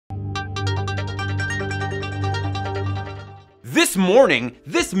This morning,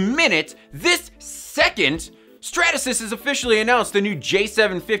 this minute, this second, Stratasys has officially announced the new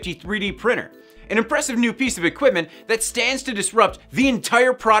J750 3D printer, an impressive new piece of equipment that stands to disrupt the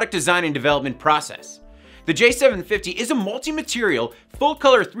entire product design and development process. The J750 is a multi-material,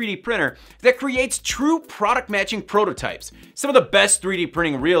 full-color 3D printer that creates true product-matching prototypes, some of the best 3D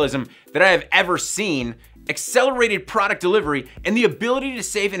printing realism that I have ever seen, accelerated product delivery, and the ability to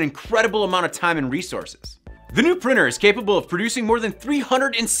save an incredible amount of time and resources. The new printer is capable of producing more than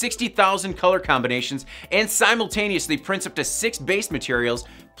 360,000 color combinations and simultaneously prints up to 6 base materials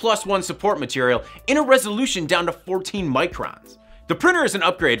plus 1 support material in a resolution down to 14 microns. The printer is an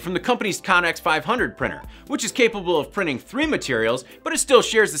upgrade from the company's Connex 500 printer, which is capable of printing 3 materials, but it still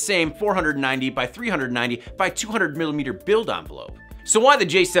shares the same 490 by 390 by 200mm build envelope. So why the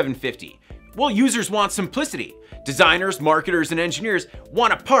J750? Well, users want simplicity. Designers, marketers, and engineers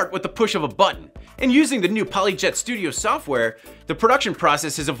want a part with the push of a button. And using the new PolyJet Studio software, the production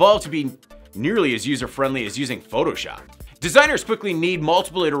process has evolved to be nearly as user-friendly as using Photoshop. Designers quickly need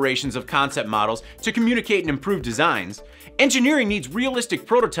multiple iterations of concept models to communicate and improve designs. Engineering needs realistic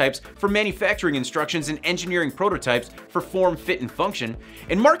prototypes for manufacturing instructions and engineering prototypes for form, fit, and function.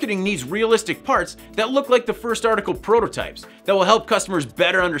 And marketing needs realistic parts that look like the first article prototypes that will help customers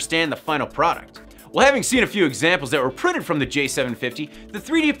better understand the final product. Well, having seen a few examples that were printed from the J750, the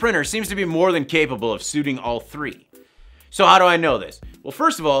 3D printer seems to be more than capable of suiting all three. So how do I know this? Well,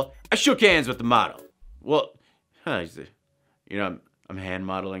 first of all, I shook hands with the model. Well, I'm hand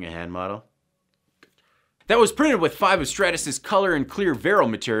modeling a hand model. That was printed with 5 of Stratasys color and clear Vero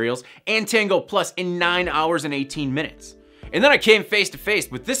materials and Tango Plus in 9 hours and 18 minutes. And then I came face to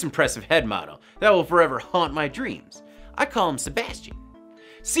face with this impressive head model that will forever haunt my dreams. I call him Sebastian.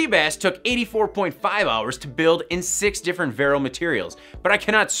 Seabass took 84.5 hours to build in 6 different Vero materials, but I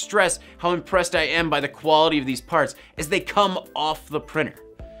cannot stress how impressed I am by the quality of these parts as they come off the printer.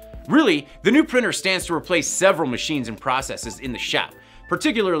 Really, the new printer stands to replace several machines and processes in the shop,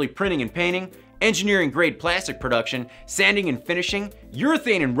 particularly printing and painting, engineering-grade plastic production, sanding and finishing,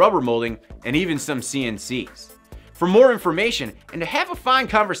 urethane and rubber molding, and even some CNCs. For more information and to have a fine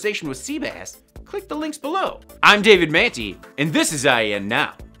conversation with Seabass, click the links below. I'm David Manti, and this is IEN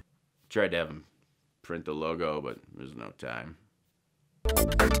Now. Tried to have him print the logo, but there's no time.